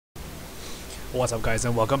What's up, guys,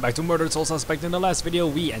 and welcome back to Murdered Soul Suspect. In the last video,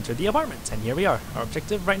 we entered the apartment, and here we are. Our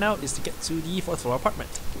objective right now is to get to the 4th floor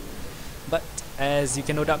apartment. But, as you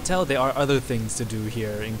can no doubt tell, there are other things to do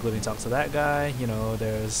here, including talk to that guy. You know,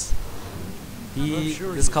 there's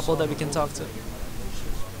this couple that we can talk to,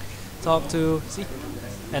 see?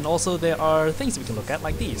 And also there are things we can look at,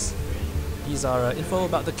 like these. These are info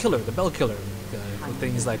about the killer, the Bell Killer.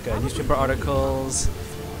 Things like newspaper articles,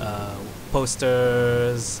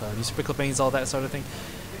 posters, newspaper clippings, all that sort of thing.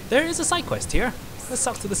 There is a side quest here. Let's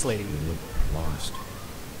talk to this lady. You look lost.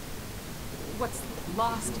 What's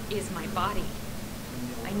lost is my body.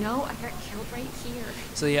 I know I got killed right here.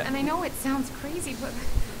 So yeah. And I know it sounds crazy, but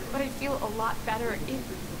I'd feel a lot better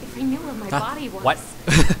if I knew where my body was. What?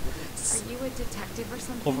 Are you a detective or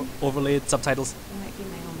something? Overlaid subtitles. You might be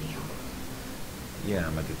my only hope. Yeah,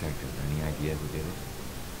 I'm a detective. Any idea who did it?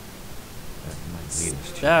 That might lead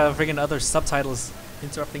us to... Yeah, freaking other subtitles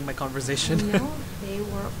interrupting my conversation. I know they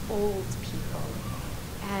were old people.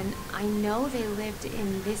 And I know they lived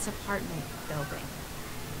in this apartment building.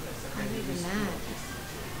 Other than that,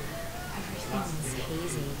 everything's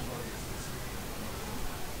hazy.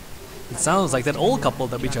 It sounds like that old couple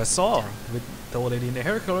that we just saw, with the old lady in the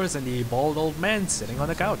hair colors and the bald old man sitting on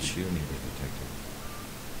the couch. You need a detective.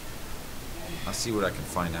 I'll see what I can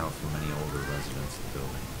find out from any older residents of the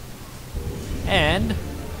building. And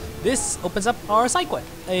this opens up our side quest.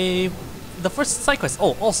 The first side quest.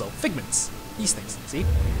 Oh, also figments. These things. See?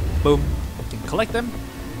 Boom. You can collect them,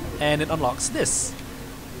 and it unlocks this.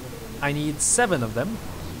 I need 7 of them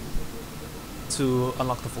to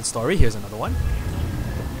unlock the full story. Here's another one.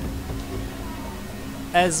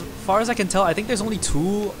 As far as I can tell, I think there's only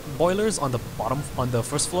 2 boilers on the bottom, on the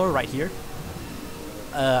first floor, right here.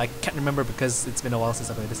 I can't remember because it's been a while since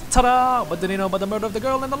I played this. Ta-da! What do they know about the murder of the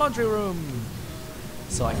girl in the laundry room?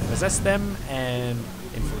 So I can possess them and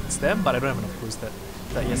influence them, but I don't have enough clues that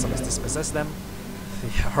yes, I must dispossess them.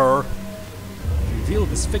 Her. Reveal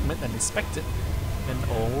this figment and inspect it. And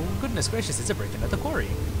oh goodness gracious, it's a break-in at the quarry.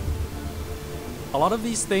 A lot of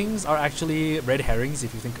these things are actually red herrings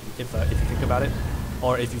if you think about it,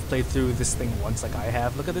 or if you've played through this thing once like I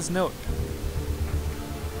have. Look at this note.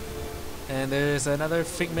 And there's another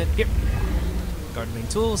figment here. Gardening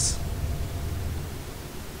tools.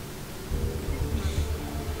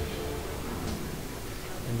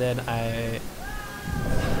 And then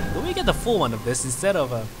when we get the full one of this instead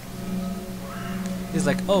of he's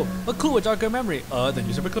like, oh, a clue, a darker memory. The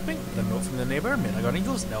newspaper clipping, the note from the neighbor, made a gardening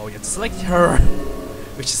tools. No, you have to select her,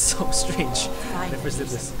 which is so strange. I first did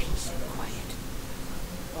this.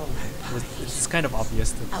 It's kind of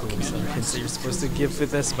obvious the clues or hints that you're supposed to give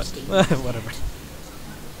with this, but whatever.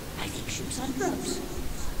 I think she was on drugs.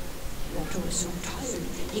 Walter was so tired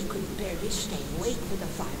he couldn't barely stay awake for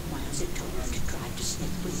the 5 miles it took her to drive to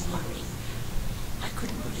Smithwood Quarry. I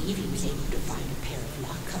couldn't believe he was able to find a pair of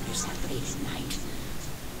lock cutters that late at night.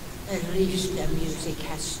 At least the music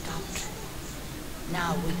has stopped.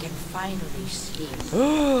 Now we can finally sleep.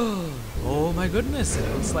 Oh my goodness, it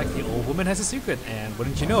looks like the old woman has a secret, and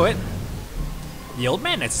wouldn't you know it, the old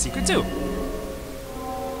man has a secret too.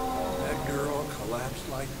 That girl collapsed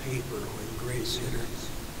like paper when Grace hit her.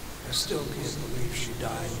 I still can't believe she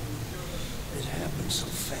died. It happened so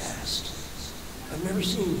fast. I've never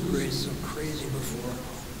seen Grace so crazy before.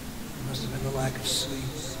 It must have been the lack of sleep.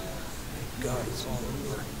 Thank God it's all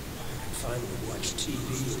over. Finally watch TV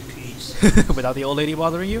in peace. Without the old lady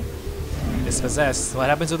bothering you? Dispossessed. What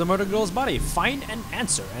happens to the murdered girl's body? Find and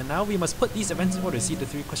answer. And now we must put these events in order. See the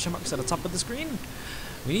 3 question marks at the top of the screen?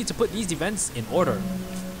 We need to put these events in order.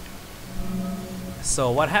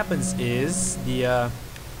 So what happens is the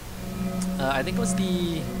I think it was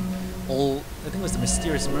the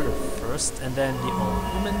mysterious murder first, and then the old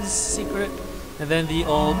woman's secret, and then the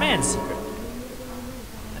old man's secret.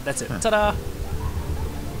 And that's it. Ta-da!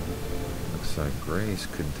 Looks like Grace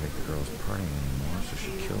couldn't take the girl's partying anymore, so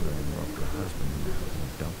she killed her and roped her husband and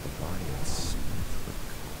dumped the body at Smithwood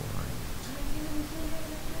Quarry.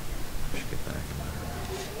 I should get back and let her know.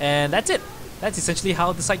 And that's it. That's essentially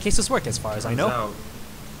how the side cases work, as far as I know.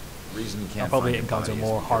 Reason you can't I'll probably find encounter body is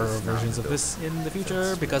more because horror it's not versions in of the this in the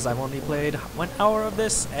future, because I've only played 1 hour of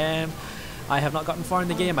this, and I have not gotten far in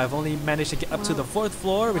the game. I've only managed to get up to the 4th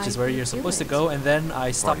floor, which is where you're supposed to go, and then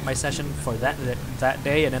I stopped my session for that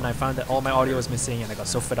day, and then I found that all my audio was missing, and I got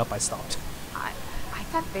so fed up I stopped. I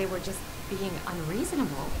thought they were just being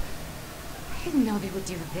unreasonable. I didn't know they would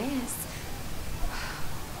do this.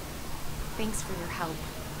 Thanks for your help.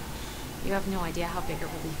 You have no idea how big a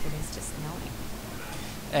relief it is just knowing.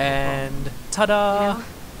 And ta-da! You know,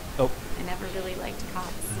 Oh. I never really liked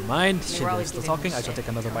cops. Never mind. They Shit, were they're always still giving me talking. I shall shit. take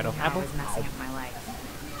another bite of They were apple. always messing up my life.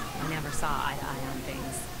 I never saw eye to eye on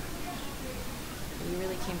things. You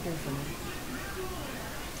really came through for me.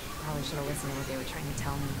 Probably should have listened to what they were trying to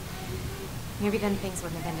tell me. Maybe then things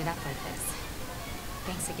wouldn't have ended up like this.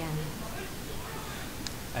 Thanks again.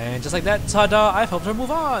 And just like that, ta-da! I've helped her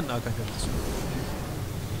move on. Okay, good.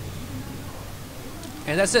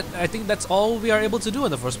 And that's it. I think that's all we are able to do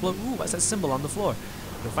in the first floor. Ooh, what's that symbol on the floor?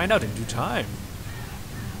 We'll find out in due time.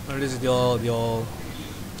 Oh, this is the old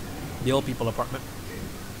people apartment.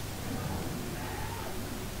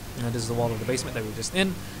 And this is the wall of the basement that we were just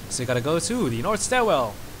in. So you gotta go to the north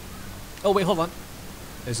stairwell. Oh wait, hold on.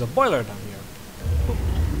 There's a boiler down here. Oh.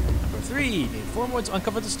 Number 3, need 4 more to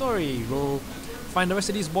uncover the story. We'll find the rest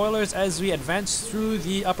of these boilers as we advance through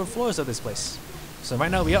the upper floors of this place. So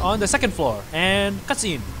right now we are on the 2nd floor, and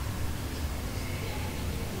cutscene.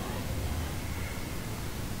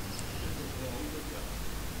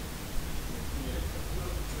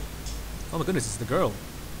 Oh my goodness, it's the girl.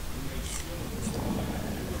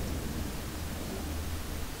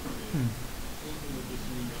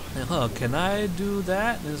 Huh, can I do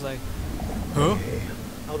that? And it's like, huh?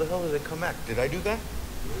 How the hell did it come back? Did I do that?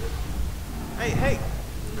 Hey,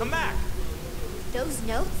 come back! Those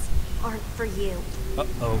notes aren't for you.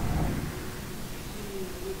 Uh-oh.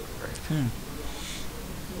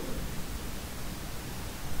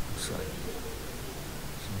 Looks like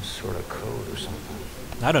some sort of code or something.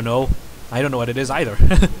 I don't know. I don't know what it is either.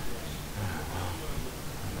 Maybe up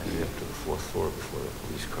to the 4th floor before the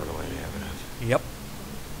police car to any evidence. Yep.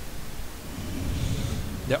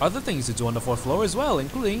 There are other things to do on the 4th floor as well,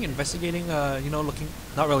 including investigating, looking,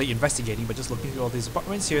 not really investigating, but just looking through all these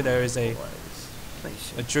apartments. Here there is a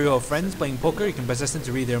trio of friends playing poker. You can possess them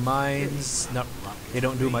to read their minds. No, they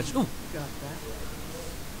don't do much. Ooh.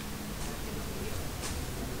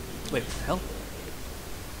 Wait, what the hell?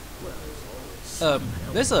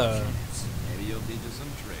 There's a...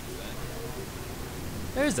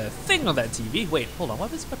 There's a thing on that TV. Wait, hold on.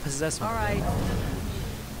 What is my possessed? All right.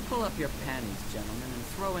 Pull up your panties, gentlemen, and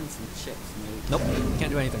throw in some chips, maybe. Nope,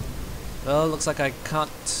 can't do anything. Well, looks like I can't...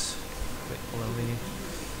 Wait, hold on, maybe...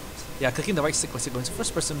 Yeah, clicking the right stick lets you go into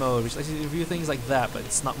first person mode, which lets you review things like that, but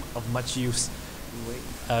it's not of much use.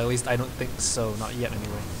 At least I don't think so, not yet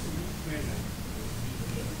anyway.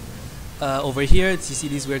 Over here, you see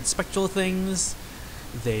these weird spectral things.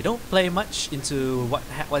 They don't play much into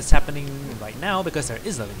what's happening right now, because there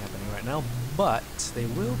is nothing happening right now, but they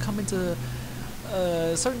will come into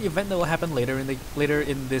a certain event that will happen later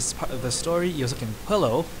in this part of the story. You also can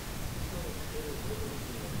pillow.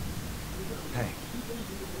 Hey,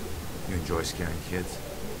 you enjoy scaring kids?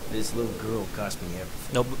 This little girl cost me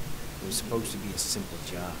everything. Nope. It was supposed to be a simple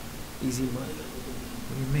job. Easy money.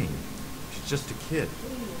 What do you mean? She's just a kid.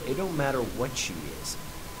 It don't matter what she is.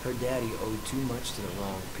 Her daddy owed too much to the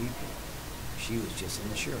wrong people. She was just an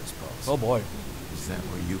insurance policy. Oh boy. Is that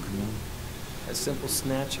where you come in? A simple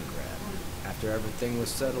snatch and grab. After everything was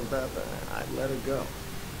settled up, I'd let her go.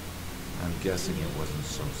 I'm guessing it wasn't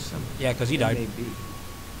so simple. Yeah, because he It died. may be,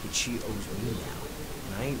 but she owes me now,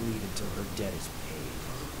 and I ain't leaving till her debt is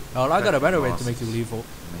paid. Oh, I got a better way to Bosses. make you leave.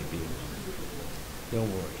 Maybe. Don't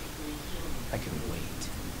worry. I can wait.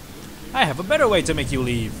 I have a better way to make you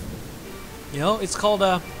leave. You know, it's called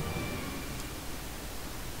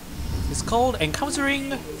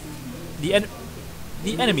encountering the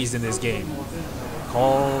enemies in this game.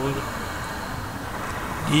 Called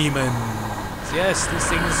demons. Yes, these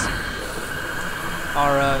things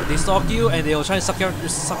are they stalk you and they'll try to suck out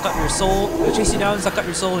your soul. They'll chase you down, suck out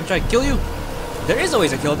your soul, and try to kill you. There is a way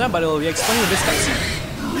to kill them, but it will be explained in this cutscene.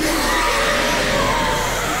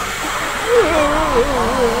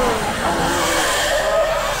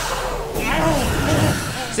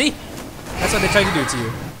 See? That's what they're trying to do to you.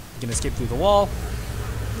 You can escape through the wall.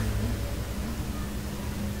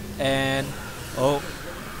 And oh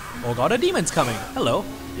god, a demon's coming. Hello.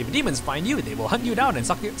 If demons find you, they will hunt you down and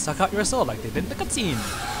suck out your soul like they did in the cutscene.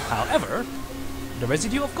 However, the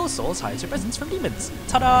residue of ghost souls hides your presence from demons.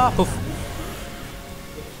 Ta-da! Poof.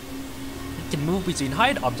 You can move between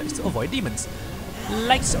hide objects to avoid demons.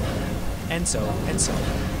 Like so. And so, and so.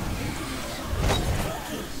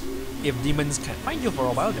 If demons can't find you for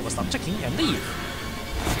a while, they will stop checking and leave.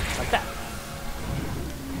 Like that.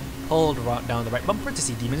 Hold down the right bumper to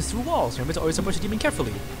see demons through walls. Remember to always approach a demon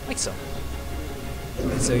carefully. Like so.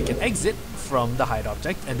 And so you can exit from the hide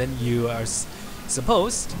object, and then you are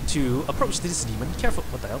supposed to approach this demon carefully.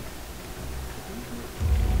 What the hell?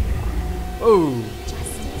 Oh!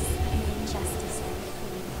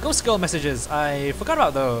 Ghost Girl messages. I forgot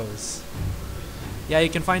about those. Yeah, you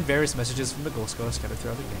can find various messages from the Ghost Girl scattered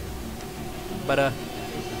throughout the game. But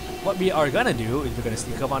what we are gonna do is we're gonna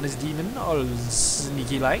sneak up on this demon all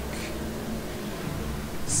sneaky like.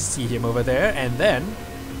 See him over there, and then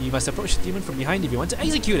you must approach the demon from behind if you want to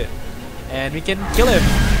execute it. And we can kill him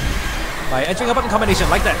by entering a button combination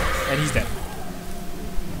like that, and he's dead.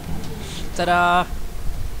 Ta-da!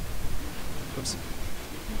 Oops.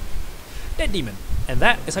 Dead demon. And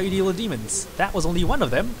that is how you deal with demons. That was only one of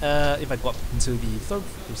them. If I go up into the third,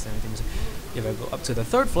 if I go up to the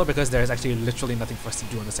third floor, because there is actually literally nothing for us to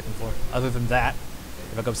do on the second floor. Other than that,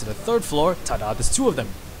 if I go up to the third floor, ta-da! There's two of them.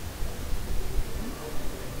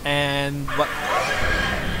 And what?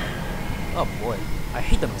 Oh boy, I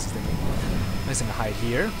hate the noises they make. I'm just gonna hide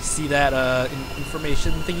here. See that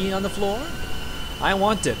information thingy on the floor? I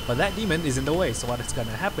want it, but that demon is in the way. So what is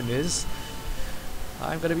gonna happen is,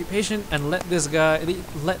 I'm gonna be patient and let this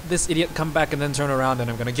idiot come back and then turn around, and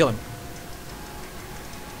I'm gonna kill him.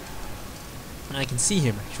 And I can see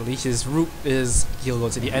him actually. His route is he'll go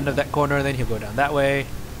to the end of that corner, then he'll go down that way.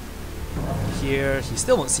 Here, he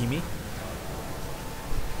still won't see me.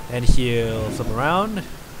 And he'll flip around,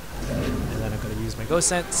 and then I'm gonna use my ghost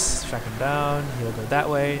sense, track him down. He'll go that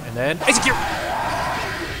way, and then execute.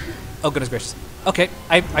 Oh goodness gracious! Okay,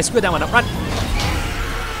 I screwed that one up. Run!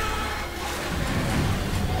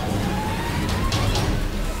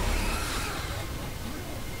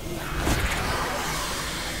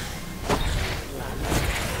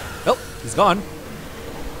 Oh, he's gone.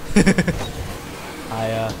 Please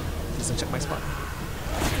don't check my spot.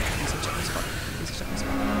 Please don't check my spot. Please check my spot.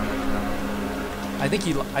 I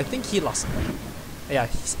think he lost me. Yeah,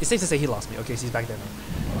 it's safe to say he lost me. Okay, so he's back there now.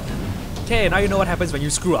 Okay, now you know what happens when you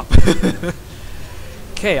screw up.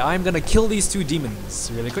 Okay, I'm gonna kill these two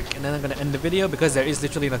demons really quick, and then I'm gonna end the video because there is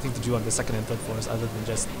literally nothing to do on the second and third floors other than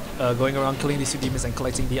just going around killing these two demons and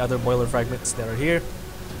collecting the other boiler fragments that are here.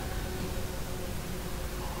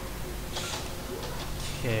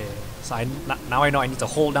 Okay, so now I know I need to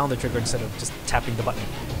hold down the trigger instead of just tapping the button.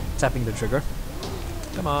 Tapping the trigger.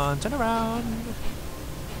 Come on, turn around.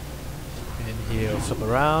 And he'll flip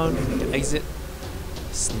around, and we can exit.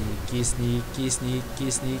 Sneaky, sneaky,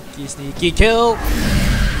 sneaky, sneaky, sneaky, kill!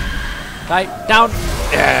 Guy, down!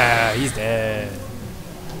 Yeah, he's dead.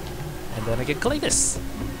 And then I can collect this.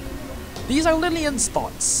 These are Lillian's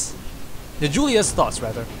thoughts. Julia's thoughts,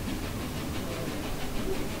 rather.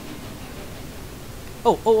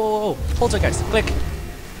 Oh, poltergeist, click.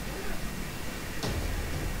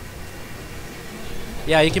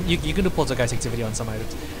 Yeah, you can do poltergeist activity on some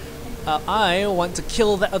items. I want to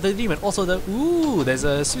kill that other demon. Also, there's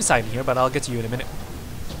a suicide in here, but I'll get to you in a minute.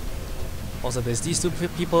 Also, there's these two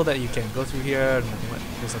people that you can go through here.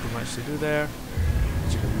 There's nothing much to do there.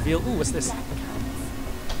 You can reveal. Ooh, what's this?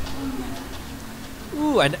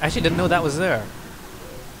 Ooh, I actually didn't know that was there.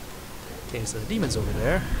 Okay, so the demon's over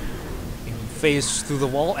there. You can phase through the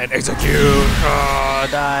wall and execute. Oh,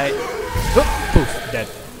 die. Oh, poof, dead.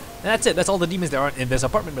 And that's it. That's all the demons there are in this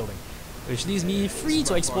apartment building, which leaves me free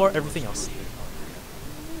to explore everything else.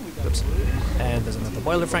 Oops. And there's another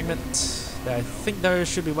boiler fragment. I think there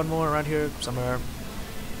should be one more around here somewhere.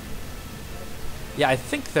 Yeah, I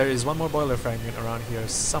think there is one more boiler fragment around here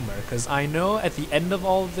somewhere, because I know at the end of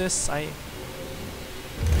all this, at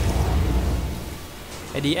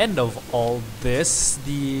the end of all this,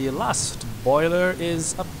 the last boiler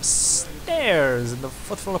is upstairs in the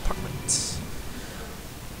 4th floor apartment.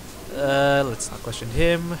 Let's not question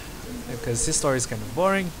him, because his story is kind of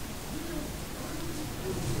boring.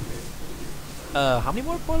 How many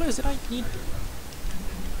more boilers did I need?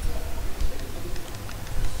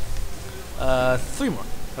 3 more.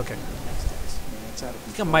 Okay. I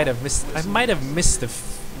think I might have missed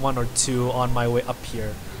one or two on my way up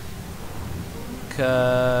here.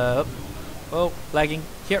 Oh, lagging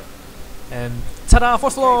here, and ta-da!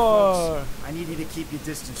 4th floor. I need you to keep your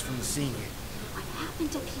distance from the scene here. What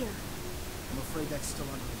happened up here? I'm afraid that's still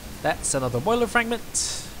under. That's another boiler fragment.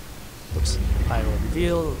 Oops. I will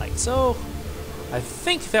reveal like so. I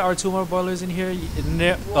think there are 2 more boilers in here.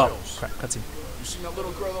 Oh, crap, cutscene. You seen that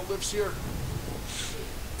little girl that lives here?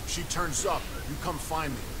 She turns up. You come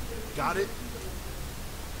find me. Got it?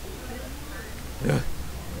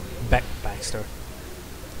 Baxter.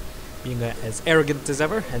 Being as arrogant as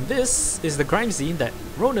ever. And this is the crime scene that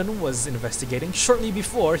Ronan was investigating shortly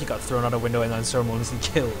before he got thrown out a window and unceremoniously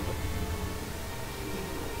killed.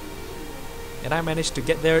 And I managed to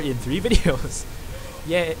get there in 3 videos.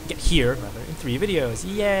 Yeah, get here rather in 3 videos.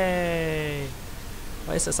 Yay!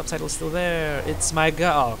 Why is the subtitle still there? It's my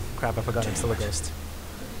gun. Oh crap! I forgot I'm still a ghost.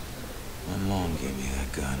 My mom gave me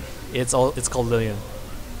that gun. It's called Lillian.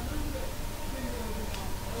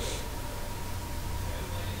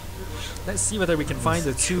 Let's see whether we can find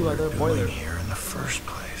the 2 other boilers here in the first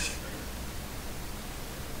place.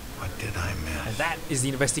 What did I miss? And that is the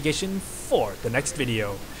investigation for the next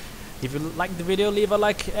video. If you liked the video, leave a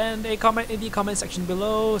like and a comment in the comment section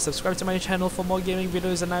below. Subscribe to my channel for more gaming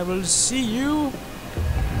videos, and I will see you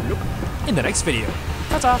in the next video.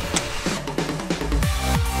 Ta-ta!